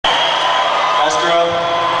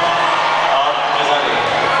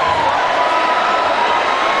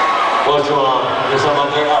There's some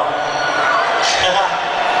up there. Oh.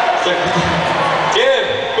 It's like, dude,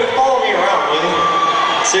 quit following me around, will you?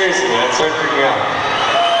 Seriously, man, it's starting to freak me out.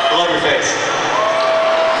 I love your face.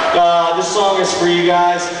 This song is for you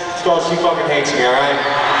guys. It's called She Fucking Hates Me, alright?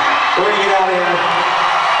 We're gonna get out of here.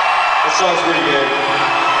 This song's pretty good.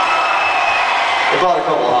 We bought a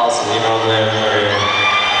couple of houses, you know, there.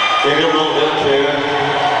 Maybe a little bit too.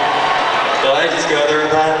 Did I just go there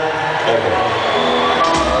with that? Okay.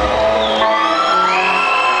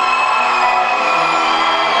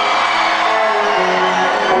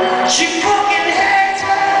 She fucking hates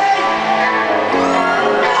me!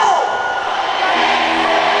 No!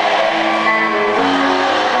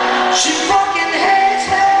 She fucking hates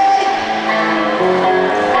me!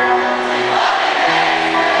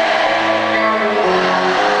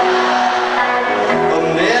 I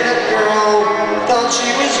met a girl, thought she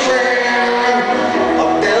was grand. I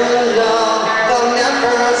fell in love the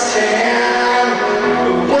first time.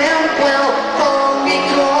 Well, on me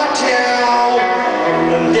cartel.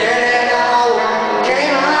 And then it all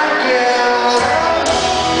came again.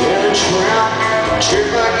 In a trap, she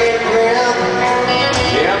fucking grab.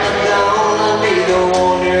 Never gonna be the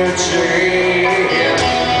one to take.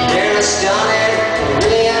 Then I started to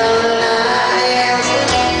realize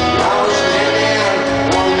I was living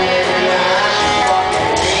one minute life. She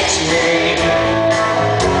fucking hates me.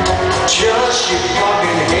 Just she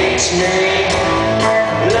fucking hates me.